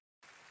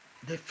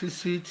The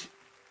visit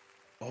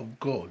of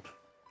God.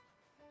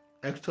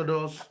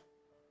 Exodus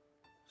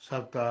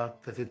chapter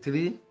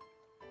 33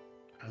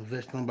 and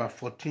verse number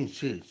 14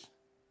 says,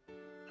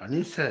 "And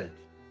he said,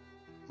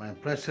 My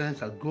presence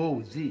shall go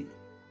with thee,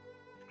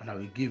 and I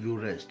will give you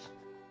rest."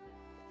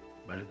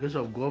 By the grace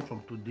of God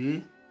from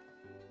today,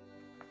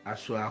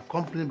 as you are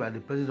accompanied by the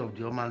presence of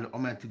the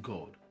Almighty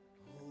God,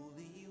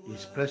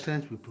 His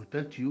presence will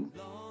protect you,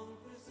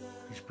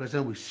 His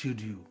presence will shield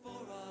you.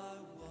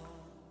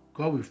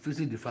 God will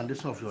visit the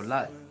foundation of your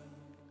life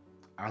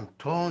and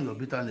turn your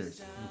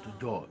bitterness into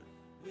joy.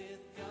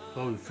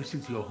 God will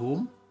visit your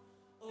home,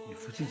 will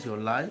visit your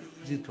life,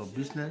 visit your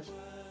business.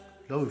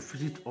 Lord will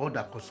visit all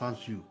that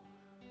concerns you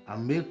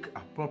and make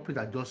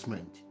appropriate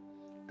adjustment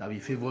that will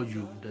favor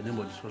you in the name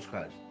of Jesus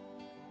Christ.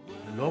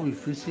 The Lord will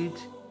visit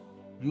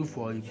you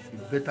for a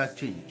better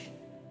change.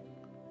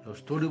 Your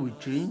story will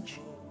change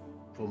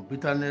from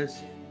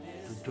bitterness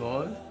to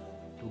joy,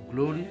 to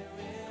glory,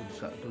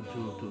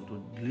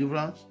 to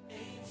deliverance,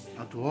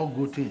 and to all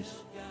good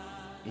things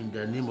in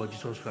the name of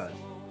Jesus Christ.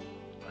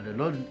 And the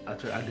Lord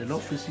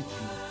visit you,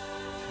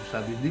 you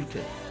shall be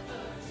lifted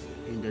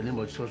in the name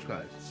of Jesus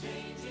Christ.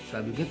 You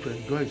shall begin to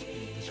enjoy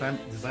His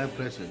divine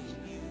presence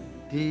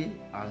day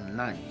and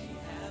night.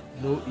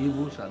 No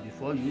evil shall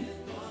befall you,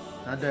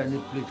 neither any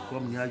plague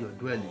come near your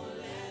dwelling.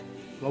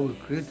 God will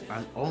create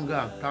an hunger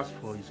and thirst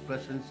for His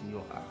presence in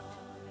your heart.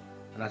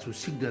 And as you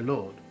seek the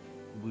Lord,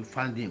 you will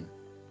find Him.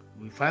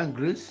 You will find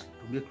grace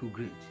to make you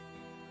great.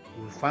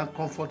 You will find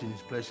comfort in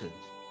His presence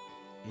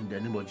in the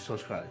name of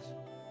Jesus Christ.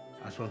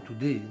 As from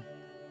today,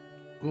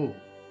 go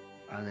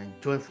and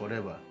enjoy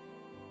forever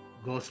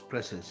God's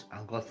presence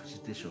and God's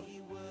visitation.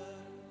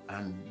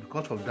 And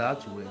because of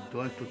that, you will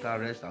enjoy total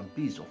rest and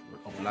peace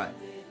of life.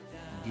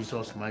 In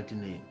Jesus' mighty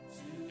name,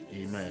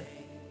 amen.